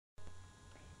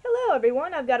Hello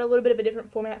everyone, I've got a little bit of a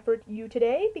different format for you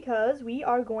today because we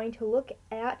are going to look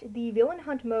at the villain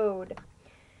hunt mode.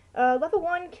 Level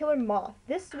 1, Killer Moth.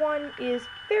 This one is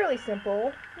fairly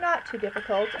simple, not too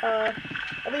difficult, at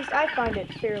least I find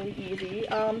it fairly easy.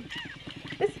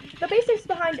 The basics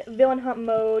behind villain hunt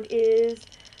mode is,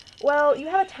 well, you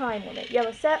have a time limit. You have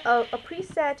a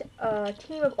preset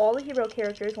team of all the hero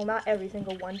characters, well not every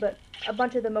single one, but a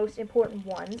bunch of the most important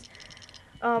ones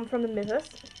from the mythos,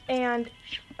 and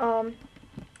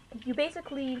you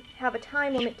basically have a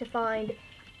time limit to find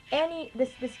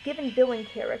this given villain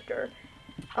character.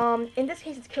 In this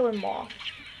case, it's Killer Moth.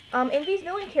 And these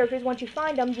villain characters, once you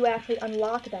find them, you actually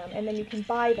unlock them, and then you can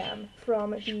buy them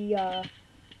from the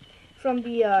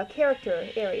character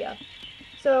area.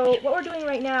 So what we're doing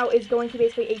right now is going to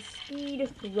basically a speed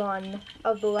run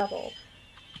of the level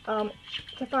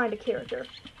to find a character.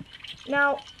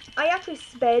 Now, I actually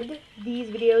sped these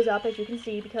videos up, as you can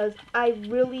see, because I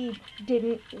really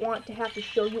didn't want to have to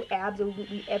show you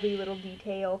absolutely every little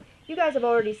detail. You guys have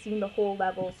already seen the whole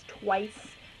levels twice.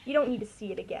 You don't need to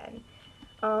see it again.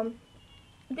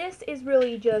 This is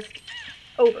really just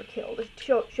overkill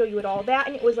to show you it all. That,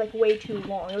 and it was like way too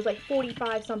long. It was like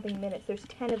 45-something minutes. There's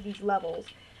 10 of these levels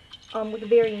with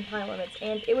varying time limits,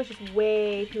 and it was just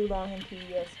way too long and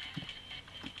tedious.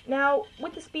 Now,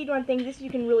 with the speedrun thing, you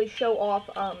can really show off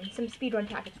some speedrun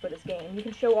tactics for this game. You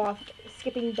can show off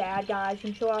skipping bad guys,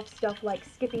 you can show off stuff like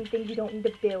skipping things you don't need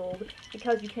to build,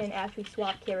 because you can actually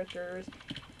swap characters.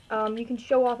 You can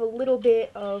show off a little bit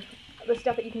of the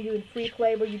stuff that you can do in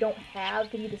Freeplay, where you don't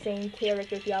have to be the same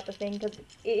character throughout the thing, because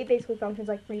it basically functions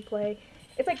like Freeplay.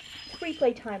 It's like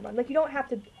Freeplay time run. Like, you don't have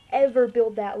to ever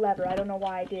build that lever. I don't know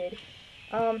why I did.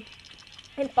 And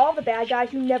all the bad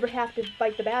guys, you never have to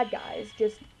fight the bad guys.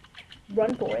 Just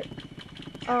run for it.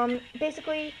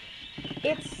 Basically,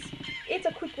 it's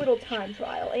a quick little time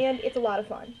trial, and it's a lot of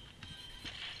fun.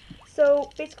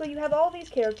 So, basically, you have all these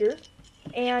characters,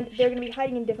 and they're going to be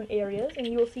hiding in different areas, and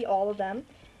you will see all of them.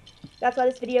 That's why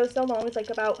this video is so long. It's like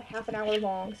about half an hour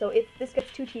long, so if this gets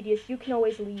too tedious, you can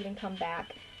always leave and come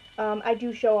back. I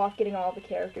do show off getting all the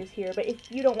characters here, but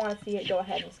if you don't want to see it, go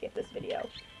ahead and skip this video.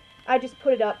 I just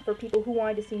put it up for people who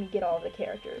wanted to see me get all of the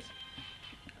characters.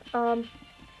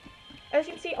 As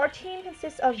you can see, our team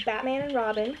consists of Batman and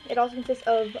Robin. It also consists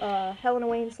of Helena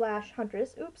Wayne /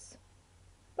 Huntress. Oops.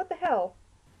 What the hell?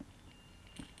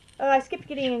 I skipped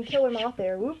getting in Killer Moth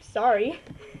there. Oops, sorry.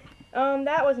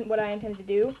 That wasn't what I intended to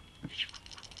do.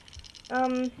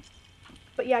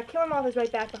 But yeah, Killer Moth is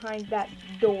right back behind that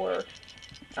door.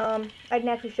 I didn't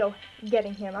actually show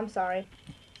getting him, I'm sorry.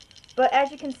 But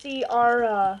as you can see,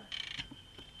 our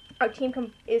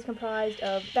team is comprised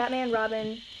of Batman,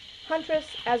 Robin, Huntress,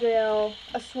 Azrael,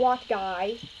 a SWAT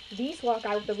guy, the SWAT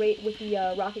guy with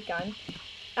the rocket gun,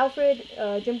 Alfred,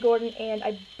 Jim Gordon, and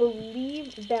I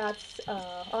believe that's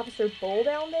Officer Bull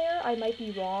down there. I might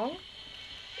be wrong.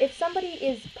 If somebody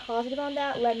is positive on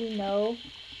that, let me know.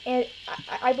 And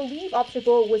I believe Officer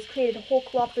Bull was created whole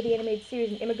cloth for the animated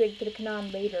series and immigrated to the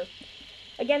canon later.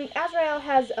 Again, Azrael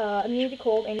has immunity to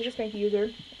cold and is a strength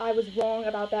user. I was wrong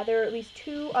about that. There are at least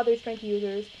 2 other strength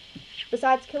users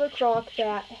besides Killer Croc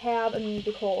that have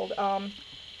immunity to cold.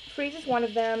 Freeze is one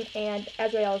of them, and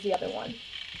Azrael is the other one.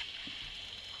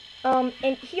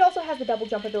 And he also has the double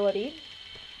jump ability.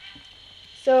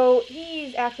 So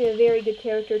he's actually a very good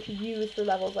character to use for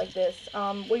levels like this,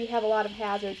 where you have a lot of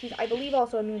hazards. He's, I believe,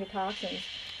 also immune to toxins.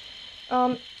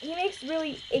 He makes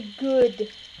really a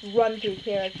good run-through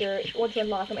character once you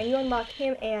unlock him. And you unlock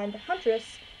him and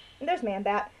Huntress, and there's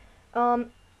Man-Bat,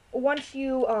 once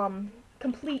you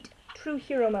complete True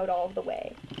Hero Mode all of the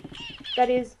way. That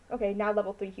is, okay, now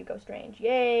level 3 Hugo Strange.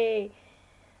 Yay!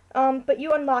 But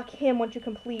you unlock him once you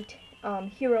complete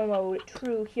Hero Mode,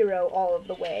 True Hero all of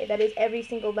the way. That is, every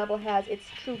single level has its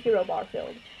True Hero bar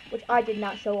filled, which I did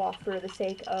not show off for the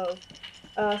sake of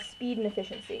speed and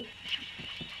efficiency.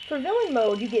 For Villain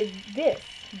Mode, you get this.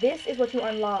 This is what you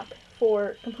unlock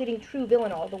for completing True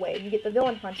Villain all the way. You get the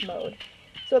Villain Hunt mode.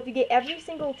 So if you get every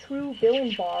single True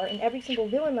Villain bar and every single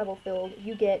Villain level filled,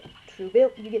 you get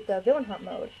the Villain Hunt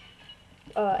mode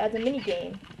as a mini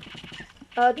game.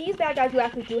 These bad guys you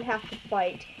actually do have to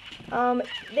fight.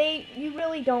 You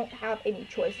really don't have any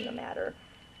choice in the matter.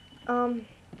 You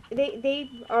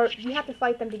have to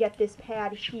fight them to get this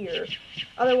pad here.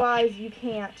 Otherwise, you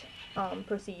can't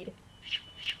proceed.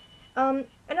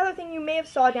 Another thing you may have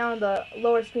saw down on the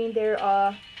lower screen there,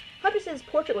 Huntress's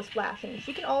portrait was flashing.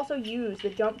 She can also use the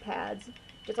jump pads,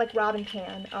 just like Robin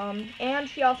can. And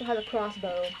she also has a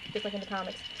crossbow, just like in the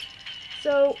comics.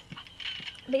 So,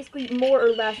 basically, more or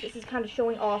less, this is kind of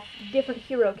showing off different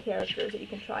hero characters that you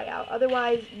can try out.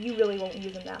 Otherwise, you really won't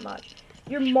use them that much.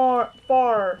 you're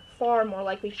far more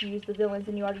likely to use the villains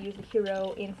than you are to use the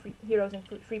heroes in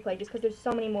Freeplay, just because there's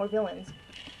so many more villains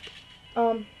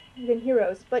than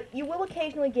heroes. But you will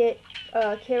occasionally get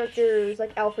characters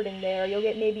like Alfred in there. You'll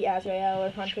get maybe Azrael or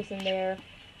Huntress in there.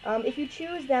 If you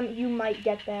choose them, you might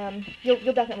get them.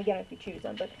 You'll definitely get them if you choose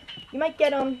them, but you might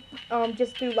get them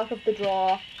just through luck of the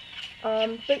draw.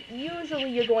 But usually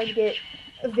you're going to get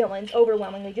villains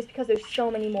overwhelmingly, just because there's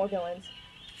so many more villains.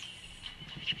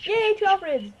 Yay, 2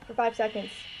 Alfreds for 5 seconds.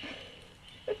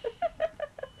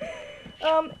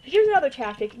 Here's another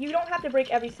tactic. You don't have to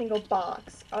break every single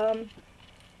box.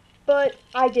 But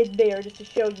I did there just to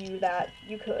show you that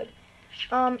you could.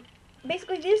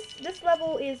 Basically, this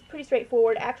level is pretty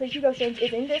straightforward. Actually, Hugo Strange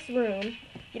is in this room.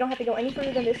 You don't have to go any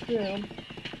further than this room.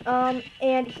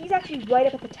 And he's actually right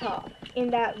up at the top, in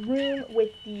that room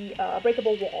with the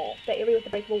breakable wall, that area with the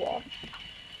breakable wall.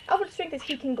 Alfred's strength is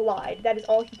he can glide. That is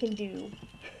all he can do.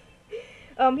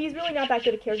 He's really not that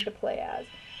good a character to play as.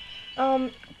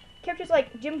 Characters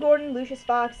like Jim Gordon, Lucius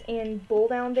Fox, and Bull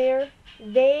down there,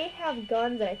 they have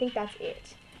guns, and I think that's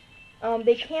it.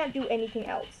 They can't do anything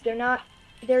else. They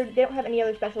don't have any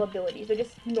other special abilities. They're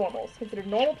just normals, considered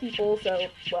normal people, so,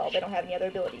 well, they don't have any other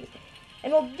abilities.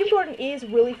 And while Jim Gordon is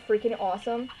really freaking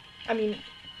awesome, I mean,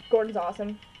 Gordon's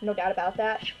awesome, no doubt about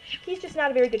that, he's just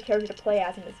not a very good character to play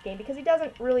as in this game, because he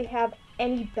doesn't really have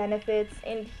any benefits,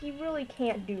 and he really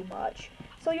can't do much.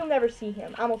 So you'll never see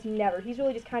him, almost never. He's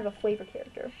really just kind of a flavor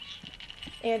character.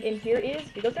 And in here is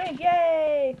Hugo Strange,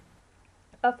 yay!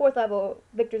 4th level,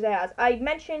 Victor Zsasz. I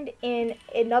mentioned in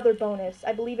another bonus,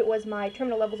 I believe it was my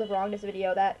Terminal Levels of Wrongness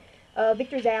video, that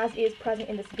Victor Zsasz is present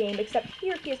in this game, except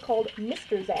here he is called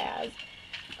Mr. Zsasz.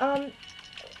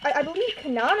 I believe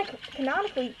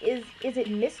canonically, is it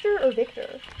Mr. or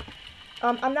Victor?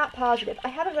 I'm not positive. I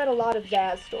haven't read a lot of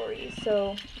Zsasz stories,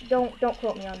 so don't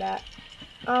quote me on that.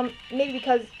 Maybe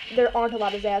because there aren't a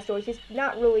lot of Zsasz stories. He's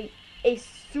not really a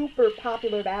super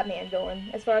popular Batman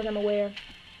villain, as far as I'm aware.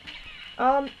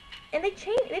 And they've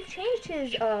changed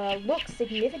his look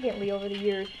significantly over the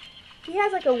years. He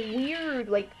has like a weird,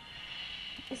 like,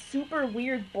 super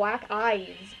weird black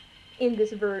eyes in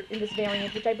this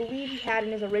variant, which I believe he had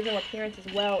in his original appearance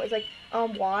as well. It's like,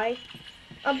 why?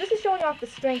 This is showing off the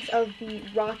strengths of the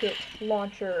rocket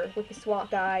launcher with the SWAT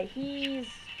guy.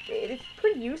 It's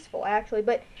pretty useful, actually,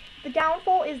 but the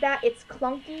downfall is that it's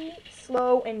clunky,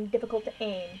 slow, and difficult to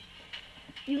aim.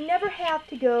 You never have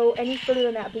to go any further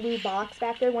than that blue box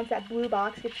back there. Once that blue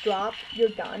box gets dropped, you're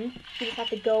done. You just have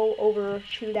to go over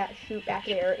to that chute back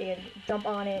there and jump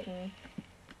on it and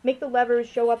make the levers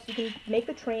show up so you can make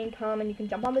the train come and you can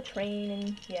jump on the train,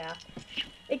 and yeah.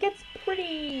 It gets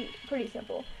pretty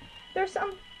simple. There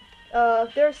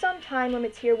are some time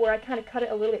limits here where I kind of cut it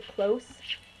a little bit close,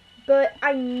 but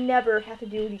I never have to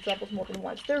do these levels more than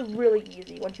once. They're really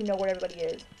easy once you know where everybody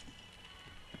is.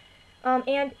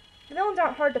 And the villains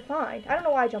aren't hard to find. I don't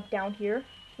know why I jumped down here.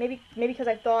 Maybe because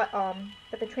I thought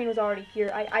that the train was already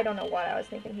here. I don't know what I was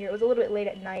thinking here. It was a little bit late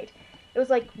at night. It was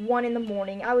like 1 in the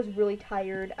morning. I was really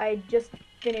tired. I had just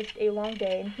finished a long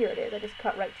day, and here it is. I just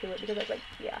cut right to it because I was like,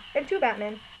 yeah. And 2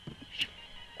 Batman.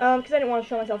 Because I didn't want to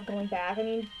show myself going back. I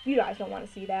mean, you guys don't want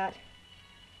to see that.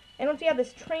 And once we have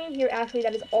this train here, actually,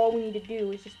 that is all we need to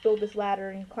do, is just build this ladder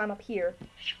and climb up here.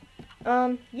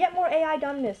 Yet more AI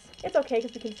dumbness. It's okay,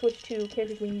 because we can switch to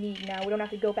characters we need now. We don't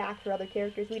have to go back for other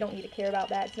characters. We don't need to care about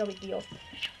that. It's no big deal.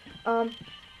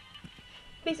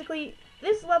 Basically,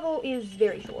 this level is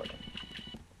very short.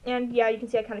 And, yeah, you can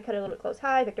see I kind of cut it a little bit close.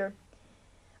 Hi, Victor.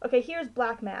 Okay, here's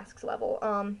Black Mask's level.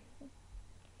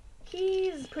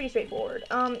 He's pretty straightforward.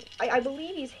 I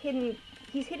believe he's hidden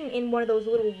in one of those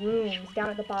little rooms down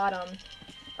at the bottom,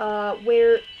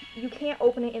 where you can't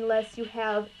open it unless you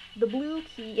have the blue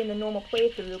key in the normal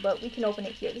playthrough, but we can open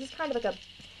it here. This is kind of like a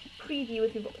preview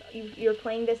if you're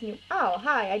playing this and you, oh,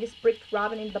 hi, I just bricked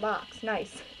Robin into the box.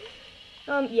 Nice.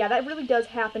 Yeah, that really does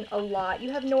happen a lot.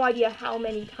 You have no idea how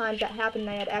many times that happened and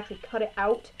I had to actually cut it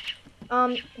out.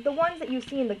 The ones that you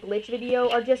see in the glitch video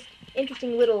are just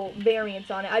interesting little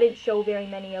variants on it. I didn't show very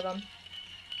many of them.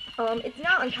 It's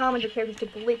not uncommon for characters to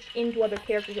glitch into other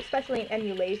characters, especially in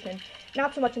emulation.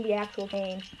 Not so much in the actual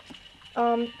game.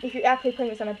 If you're actually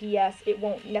playing this on a DS, it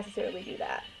won't necessarily do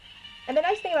that. And the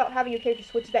nice thing about having your character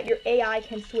switch is that your AI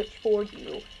can switch for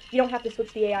you. You don't have to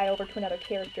switch the AI over to another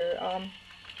character.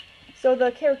 So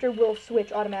the character will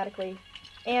switch automatically.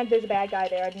 And there's a bad guy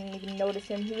there. I didn't even notice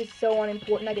him. He was so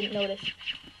unimportant I didn't notice.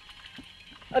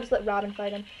 I'll just let Robin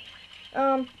fight him.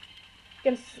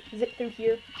 Gonna zip through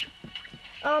here.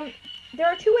 There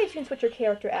are 2 ways you can switch your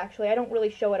character, actually. I don't really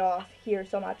show it off here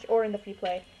so much, or in the free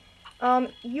play.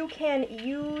 You can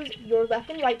use your left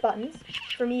and right buttons.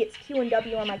 For me, it's Q and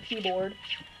W on my keyboard.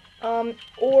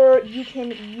 Or you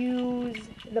can use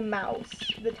the mouse,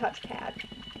 the touchpad.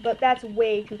 But that's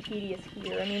way too tedious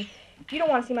here. I mean, you don't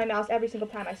want to see my mouse every single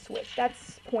time I switch.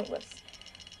 That's pointless.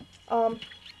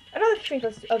 Another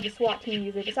strength of the SWAT team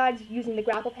user, besides using the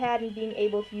grapple pad and being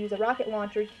able to use a rocket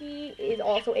launcher, he is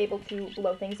also able to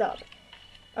blow things up.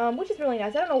 Which is really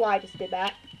nice. I don't know why I just did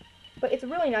that. But it's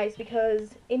really nice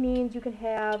because it means you can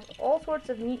have all sorts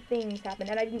of neat things happen,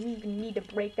 and I didn't even need to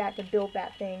break that to build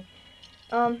that thing.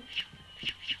 Oh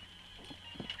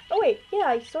wait, yeah,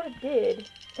 I sort of did.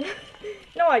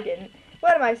 No, I didn't.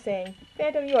 What am I saying?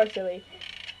 Phantom, you are silly.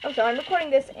 I'm sorry, I'm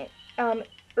recording this,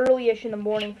 early-ish in the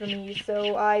morning for me,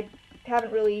 so I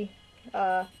haven't really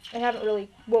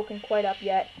woken quite up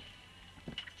yet.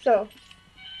 So,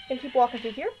 gonna keep walking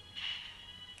through here.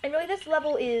 And really, this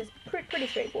level is pretty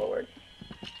straightforward.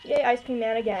 Yay, Ice Cream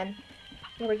Man again.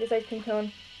 I'm gonna break this ice cream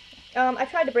cone. I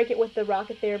tried to break it with the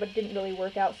rocket there, but it didn't really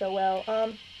work out so well.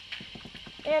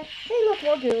 And, hey, look,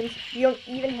 more goons. You don't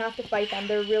even have to fight them.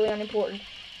 They're really unimportant.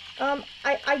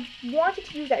 I wanted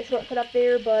to use that shortcut up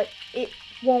there, but it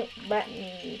won't let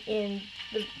me in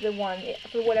the one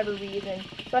for whatever reason.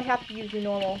 So I have to use the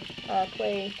normal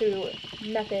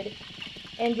playthrough method.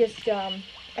 And just, I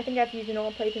think I have to use the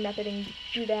normal playthrough method and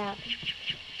do that.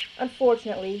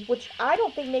 Unfortunately, which I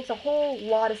don't think makes a whole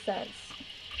lot of sense.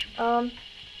 I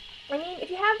mean,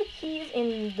 if you have the keys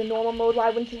in the normal mode, why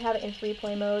wouldn't you have it in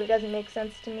Freeplay mode? It doesn't make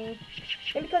sense to me.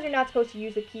 And because you're not supposed to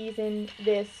use the keys in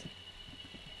this,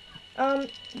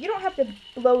 you don't have to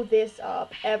blow this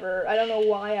up, ever. I don't know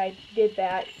why I did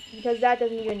that, because that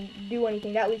doesn't even do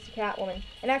anything. That leads to Catwoman.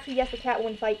 And actually, yes, the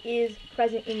Catwoman fight is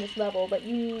present in this level, but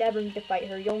you never need to fight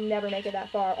her. You'll never make it that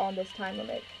far on this time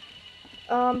limit.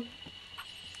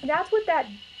 That's what that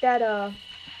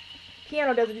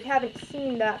piano does. If you haven't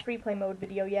seen that Freeplay mode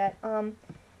video yet,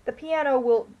 the piano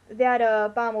will,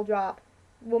 bomb will drop.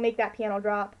 Will make that piano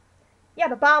drop. Yeah,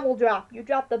 the bomb will drop. You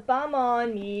drop the bomb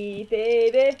on me,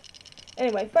 baby.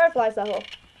 Anyway, Firefly's level.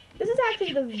 This is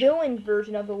actually the villain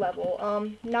version of the level,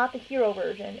 not the hero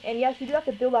version. And yes, you do have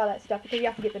to build all that stuff because you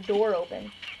have to get the door open.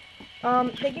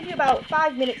 They give you about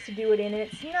 5 minutes to do it in, and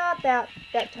it's not that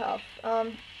tough.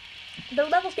 The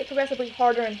levels get progressively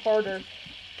harder and harder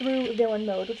through villain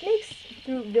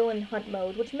hunt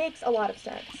mode, which makes a lot of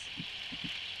sense.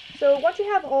 So once you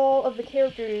have all of the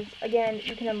characters, again,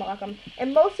 you can unlock them,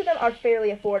 and most of them are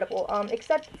fairly affordable,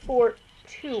 except for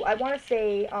 2. I want to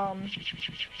say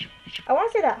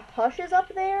that Hush is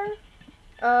up there,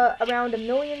 around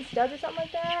 1,000,000 studs or something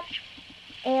like that,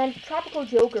 and Tropical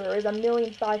Joker is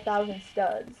 1,005,000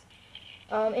 studs.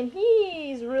 And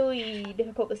he's really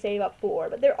difficult to save up for,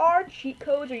 but there are cheat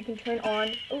codes where you can turn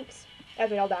on, oops, as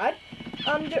we all died,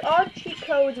 there are cheat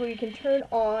codes where you can turn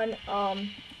on,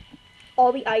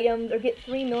 all the items, or get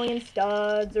 3,000,000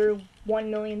 studs, or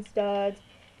 1,000,000 studs.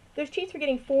 There's cheats for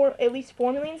getting at least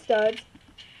 4,000,000 studs,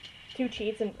 2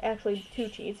 cheats, and actually 2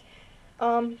 cheats,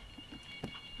 and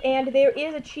there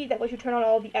is a cheat that lets you turn on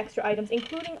all the extra items,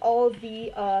 including all of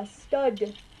the,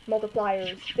 stud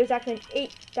multipliers. There's actually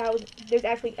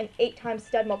an 8 times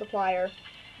stud multiplier.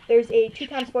 There's a 2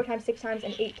 times, 4 times, 6 times,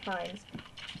 and 8 times.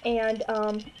 And,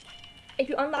 if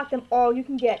you unlock them all, you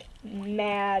can get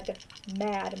mad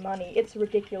money. It's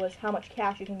ridiculous how much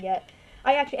cash you can get.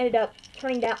 I actually ended up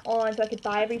turning that on so I could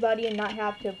buy everybody and not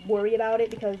have to worry about it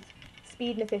because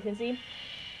speed and efficiency.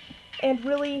 And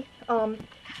really,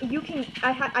 you can,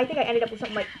 I think I ended up with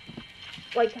something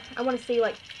like I want to say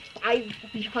like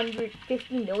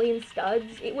 550 million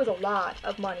studs. It was a lot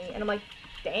of money, and I'm like,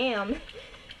 damn.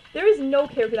 There is no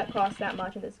character that costs that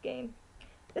much in this game.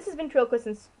 This has been Ventriloquist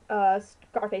and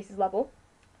Scarface's level.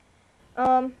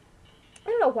 I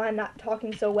don't know why I'm not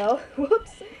talking so well.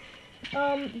 Whoops.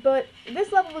 But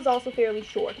this level was also fairly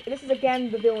short. This is,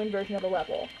 again, the villain version of the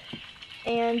level.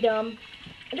 And,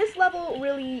 this level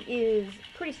really is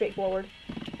pretty straightforward.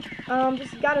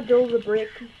 Just gotta build the brick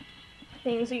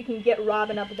thing so you can get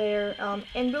Robin up there,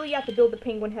 and really you have to build the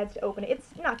penguin heads to open it.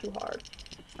 It's not too hard.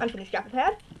 Unfinished grapple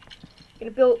pad.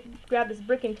 Gonna grab this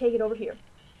brick and take it over here.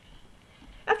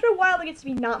 After a while, there gets to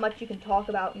be not much you can talk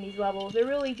about in these levels. There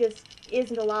really just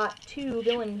isn't a lot to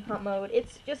villain hunt mode.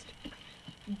 It's just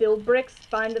build bricks,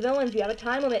 find the villains. You have a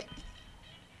time limit.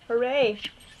 Hooray.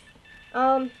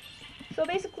 So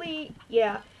basically,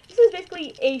 yeah. This is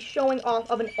basically a showing off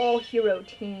of an all-hero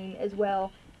team as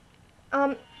well.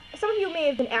 Some of you may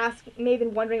have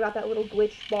been wondering about that little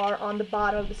glitch bar on the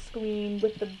bottom of the screen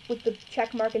with the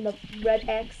check mark and the red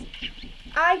X.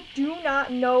 I do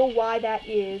not know why that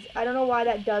is. I don't know why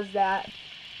that does that.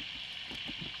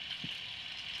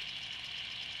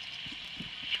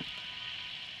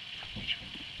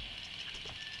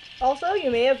 Also, you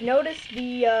may have noticed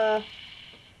the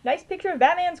nice picture of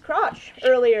Batman's crotch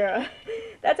earlier.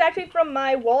 That's actually from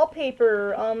my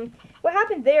wallpaper. What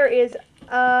happened there is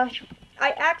I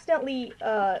accidentally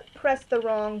pressed the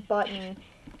wrong button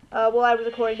while I was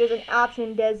recording. There's an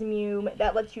option in Desmute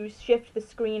that lets you shift the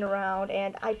screen around,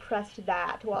 and I pressed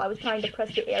that while I was trying to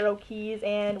press the arrow keys,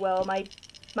 and, well, my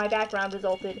background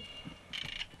resulted.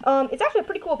 It's actually a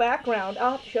pretty cool background.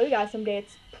 I'll have to show you guys someday.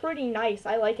 It's pretty nice.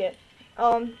 I like it.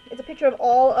 It's a picture of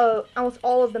almost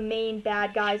all of the main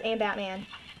bad guys and Batman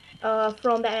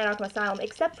from Batman Arkham Asylum,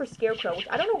 except for Scarecrow, which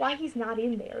I don't know why he's not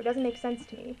in there. It doesn't make sense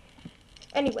to me.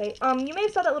 Anyway, you may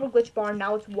have saw that little glitch bar,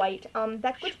 now it's white.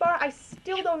 That glitch bar, I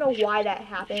still don't know why that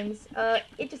happens.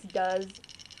 It just does.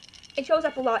 It shows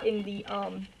up a lot in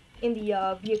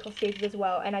the vehicle stages as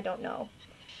well, and I don't know.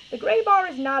 The gray bar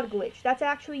is not a glitch. That's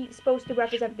actually supposed to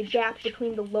represent the gap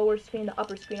between the lower screen and the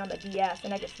upper screen on the DS,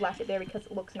 and I just left it there because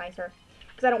it looks nicer.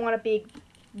 Because I don't want a big,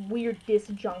 weird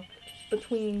disjunct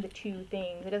between the two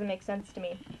things. It doesn't make sense to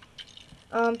me.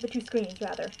 The two screens,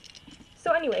 rather.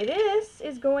 So anyway, this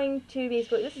is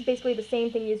basically the same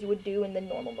thing as you would do in the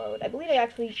normal mode. I believe I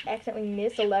actually accidentally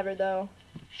missed a lever, though.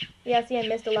 Yeah, see, I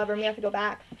missed a lever. I'm gonna have to go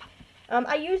back.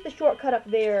 I used the shortcut up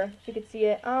there, so you could see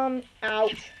it.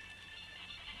 Ouch.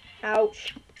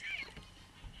 Ouch.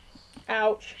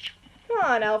 Ouch. Come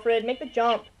on, Alfred, make the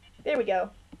jump. There we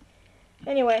go.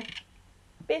 Anyway,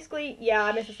 basically, yeah,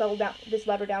 I missed this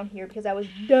lever down here because I was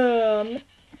dumb.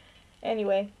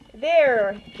 Anyway,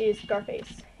 there is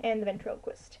Scarface and the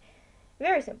Ventriloquist.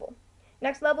 Very simple.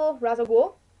 Next level, Ras al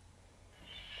Ghul.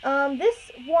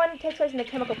 This one takes place in the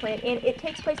chemical plant, and it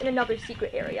takes place in another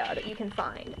secret area that you can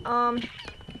find.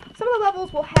 Some of the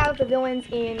levels will have the villains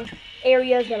in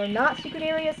areas that are not secret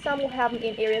areas. Some will have them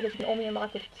in areas that you can only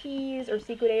unlock with keys or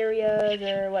secret areas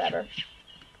or whatever.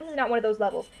 This is not one of those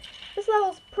levels. This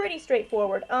level's pretty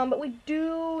straightforward, but we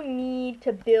do need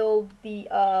to build the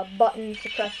buttons to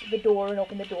press the door and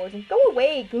open the doors. And go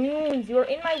away, goons! You are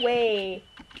in my way.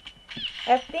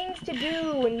 I have things to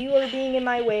do, and you are being in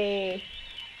my way.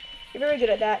 You're very good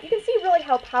at that. You can see really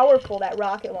how powerful that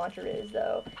rocket launcher is,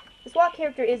 though. The SWAT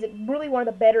character is really one of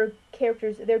the better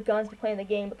characters, their guns to play in the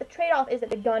game, but the trade-off is that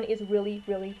the gun is really,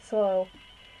 really slow.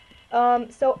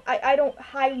 So I don't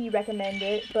highly recommend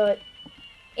it, but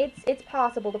it's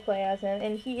possible to play as him,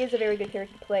 and he is a very good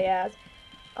character to play as.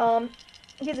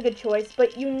 He's a good choice,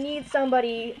 but you need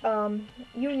somebody,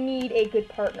 you need a good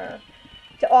partner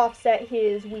to offset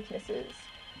his weaknesses.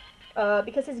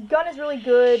 Because his gun is really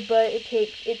good, but it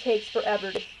takes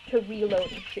forever to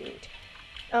reload and shoot.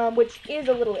 Which is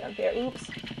a little unfair. Oops.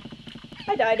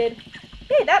 I died.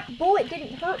 Hey, that bullet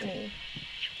didn't hurt me.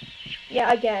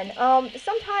 Yeah, again,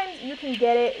 sometimes you can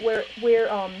get it where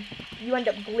you end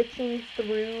up glitching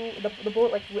through, the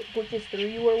bullet, like, glitches through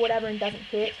you or whatever and doesn't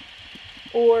hit.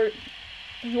 Or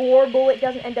your bullet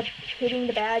doesn't end up hitting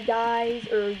the bad guys,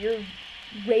 or your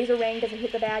razor ring doesn't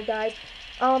hit the bad guys.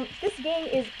 This game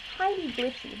is highly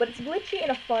glitchy, but it's glitchy in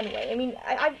a fun way. I mean,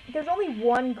 there's only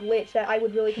one glitch that I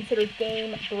would really consider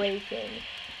game-breaking,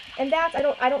 and that's,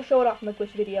 I don't show it off in the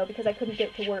glitch video because I couldn't get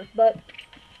it to work, but,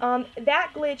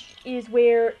 that glitch is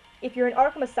where, if you're in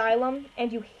Arkham Asylum,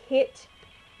 and you hit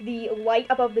the light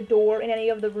above the door in any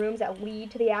of the rooms that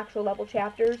lead to the actual level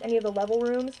chapters, any of the level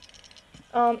rooms,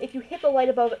 if you hit the light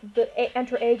above the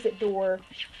enter-exit door,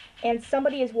 and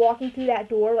somebody is walking through that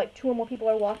door, like 2 or more people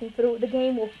are walking through, the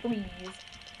game will freeze.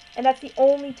 And that's the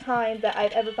only time that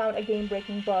I've ever found a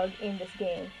game-breaking bug in this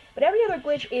game. But every other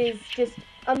glitch is just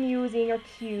amusing or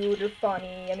cute or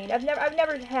funny. I mean, I've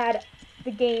never had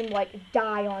the game, like,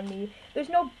 die on me. There's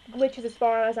no glitches as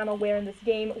far as I'm aware in this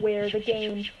game where the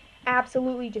game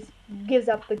absolutely just gives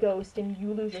up the ghost and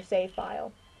you lose your save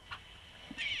file.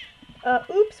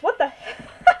 Oops, what the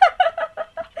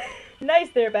Nice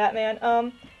there,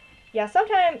 Batman. Yeah,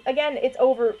 sometimes, again, it's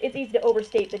easy to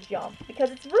overstate the jump, because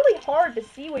it's really hard to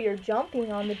see where you're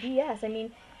jumping on the DS. I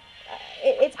mean,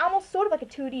 it's almost sort of like a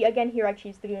 2D, again, here I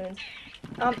choose the goons.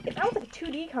 It's almost like a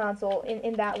 2D console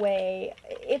in that way.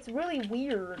 It's really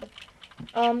weird.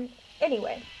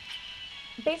 Anyway,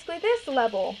 basically this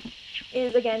level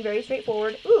is, again, very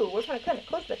straightforward. Ooh, we're kind of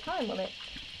close to the time limit.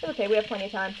 It's okay, we have plenty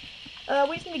of time.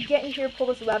 We just need to get in here, pull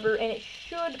this lever, and it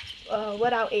should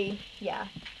let out a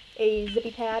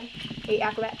zippy pad, a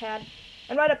acrobat pad.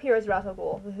 And right up here is Ras al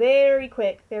Ghul. Very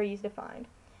quick, very easy to find.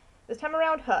 This time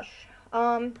around, Hush.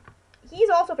 He's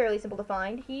also fairly simple to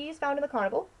find. He's found in the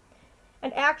carnival.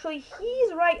 And actually,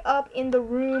 he's right up in the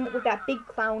room with that big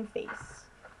clown face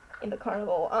in the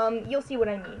carnival. You'll see what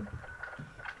I mean.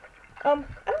 I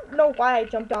don't know why I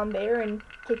jumped on there and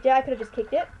kicked it. I could have just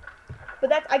kicked it.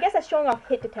 But I guess that's showing off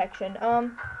hit detection.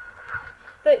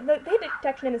 the hit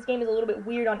detection in this game is a little bit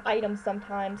weird on items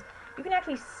sometimes. You can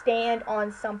actually stand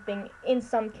on something in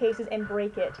some cases and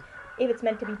break it if it's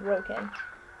meant to be broken.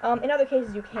 In other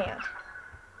cases you can't.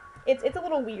 It's a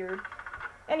little weird.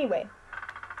 Anyway,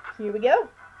 here we go.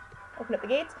 Open up the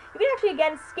gates. You can actually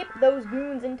again skip those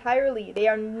goons entirely.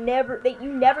 You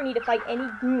never need to fight any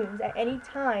goons at any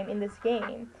time in this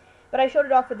game. But I showed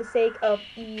it off for the sake of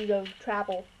ease of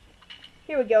travel.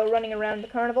 Here we go, running around the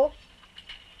carnival.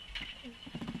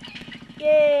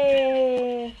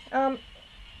 Yay!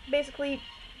 Basically,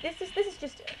 this is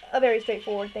just a very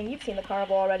straightforward thing. You've seen the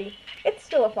carnival already. It's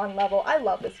still a fun level. I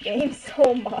love this game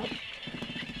so much.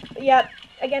 But yeah,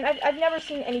 again, I've never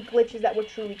seen any glitches that were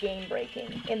truly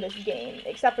game-breaking in this game,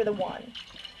 except for the one.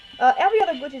 Every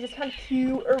other glitch is just kind of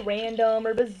cute, or random,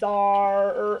 or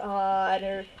bizarre, or odd,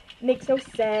 or makes no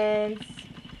sense.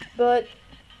 But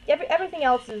everything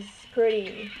else is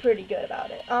pretty good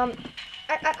about it.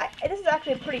 This is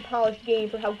actually a pretty polished game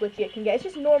for how glitchy it can get. It's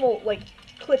just normal, like,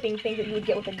 clipping things that you would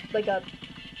get with a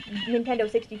Nintendo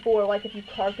 64, like if you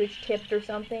cartridge tipped or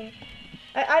something.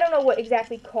 I don't know what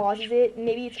exactly causes it.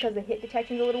 Maybe it's because the hit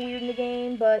detection's a little weird in the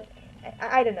game, but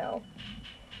I don't know.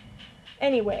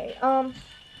 Anyway,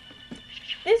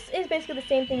 this is basically the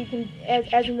same thing you can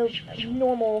as in the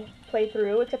normal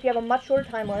playthrough, except you have a much shorter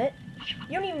time limit.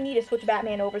 You don't even need to switch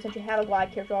Batman over since you have a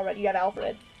glide character already. You have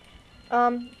Alfred.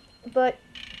 But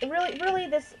really,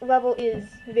 this level is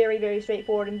very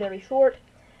straightforward and very short.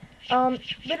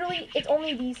 Literally, it's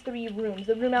only these three rooms.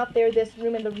 The room out there, this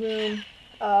room, and the room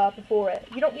before it.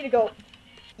 You don't need to go...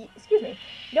 Excuse me.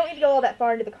 You don't need to go all that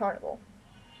far into the carnival.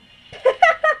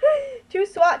 2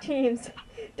 SWAT teams.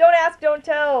 Don't ask, don't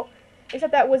tell.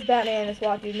 Except that was Batman and a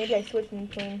SWAT dude. Maybe I switched in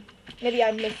between. Maybe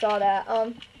I missaw that.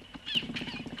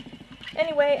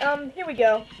 Anyway, here we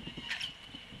go.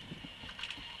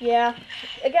 Yeah.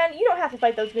 Again, you don't have to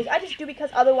fight those guys. I just do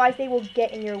because otherwise they will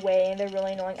get in your way and they're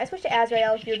really annoying. I switched to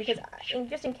Azrael here because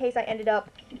just in case I ended up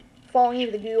falling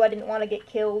into the goo, I didn't want to get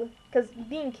killed. Because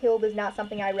being killed is not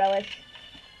something I relish.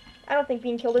 I don't think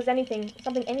being killed is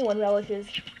something anyone relishes.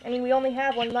 I mean, we only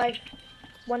have one life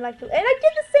to... And I did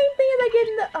the same thing as I did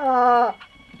in the...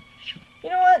 You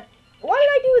know what? Why did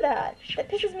I do that? That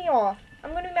pisses me off.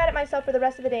 I'm going to be mad at myself for the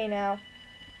rest of the day now.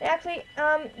 Actually,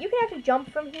 you can actually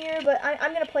jump from here, but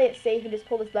I'm going to play it safe and just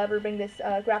pull this lever, bring this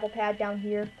grapple pad down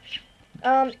here.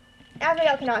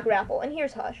 Azrael cannot grapple, and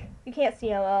here's Hush. You can't see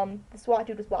him, the SWAT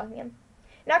dude was blocking him.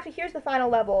 And actually, here's the final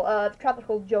level, the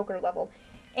Tropical Joker level.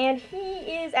 And he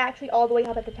is actually all the way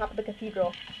up at the top of the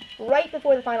cathedral, right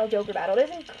before the final Joker battle. It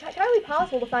is entirely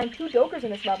possible to find 2 Jokers in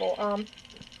this level,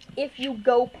 if you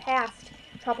go past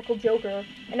Tropical Joker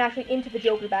and actually into the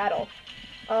Joker battle.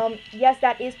 Yes,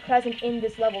 that is present in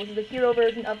this level. This is the hero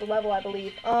version of the level, I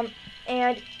believe.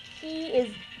 And he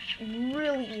is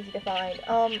really easy to find.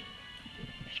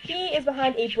 He is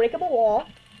behind a breakable wall,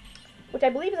 which I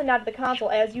believe is a nod to the console,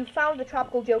 as you found the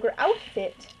Tropical Joker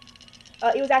outfit.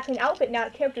 It was actually an outfit, not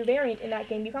a character variant in that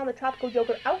game. You found the Tropical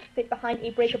Joker outfit behind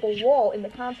a breakable wall in the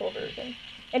console version.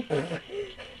 And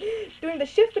doing the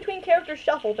shift between characters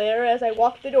shuffle there as I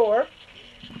walked the door.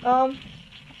 And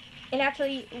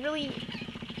actually, really...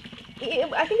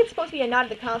 I think it's supposed to be a nod to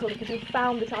the console because you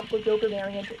found the Tropical Joker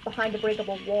variant behind a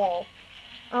breakable wall.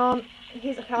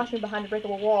 He's a costume behind a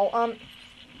breakable wall.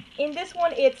 In this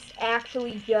one, it's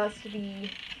actually just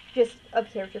a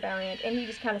character variant, and he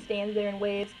just kind of stands there and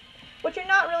waves. What you're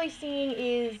not really seeing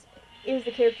is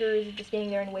the characters just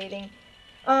standing there and waving.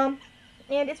 And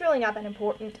it's really not that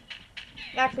important.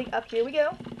 Actually, up here we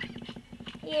go.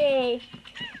 Yay!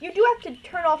 You do have to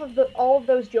turn off of all of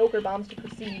those Joker bombs to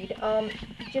proceed,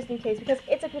 just in case, because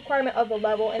it's a requirement of the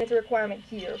level, and it's a requirement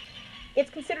here. It's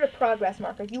considered a progress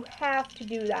marker. You have to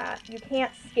do that. You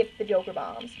can't skip the Joker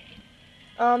bombs.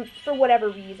 For whatever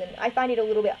reason. I find it a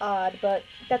little bit odd, but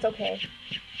that's okay.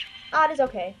 Odd is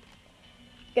okay.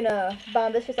 Gonna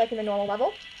bomb this just like in the normal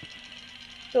level.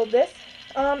 Build this.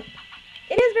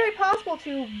 It is very possible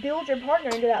to build your partner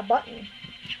into that button,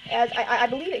 as I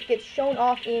believe it gets shown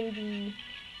off in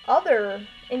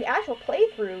the actual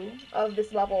playthrough of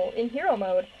this level in hero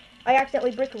mode. I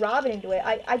accidentally bricked Robin into it.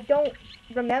 I don't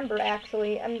remember,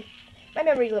 actually. My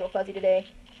memory's a little fuzzy today.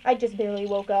 I just barely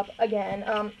woke up again.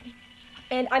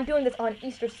 And I'm doing this on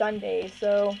Easter Sunday,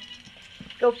 so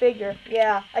go figure.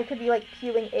 Yeah, I could be like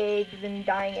peeling eggs and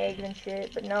dyeing eggs and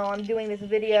shit, but no, I'm doing this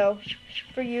video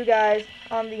for you guys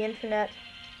on the internet.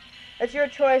 It's your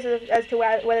choice as to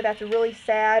whether that's really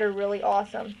sad or really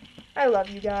awesome. I love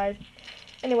you guys.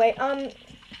 Anyway,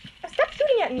 stop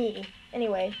shooting at me.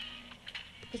 Anyway,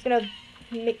 just gonna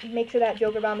make sure that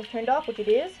Joker bomb is turned off, which it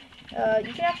is.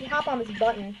 You can actually hop on this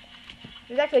button.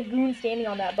 There's actually a goon standing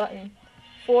on that button.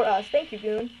 for us. Thank you,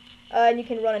 Goon. And you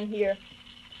can run in here.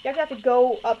 You actually have to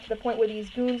go up to the point where these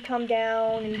goons come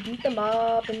down and beat them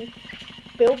up and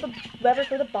build the lever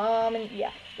for the bomb, and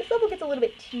yeah. This level gets a little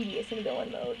bit tedious in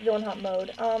villain hunt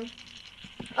mode.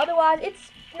 Otherwise,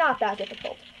 it's not that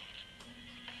difficult.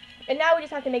 And now we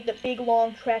just have to make the big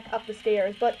long trek up the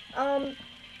stairs, but,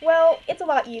 well, it's a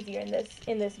lot easier in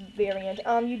this variant.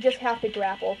 You just have to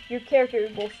grapple. Your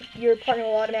partner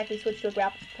will automatically switch to a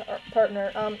grapple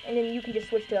partner, and then you can just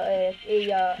switch to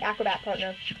a acrobat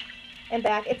partner and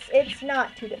back. It's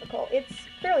not too difficult. It's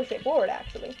fairly straightforward,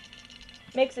 actually.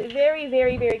 Makes it very,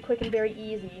 very, very quick and very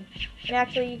easy. And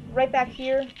actually, right back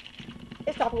here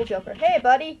is Tropical Joker. Hey,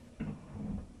 buddy!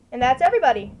 And that's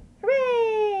everybody! Hooray!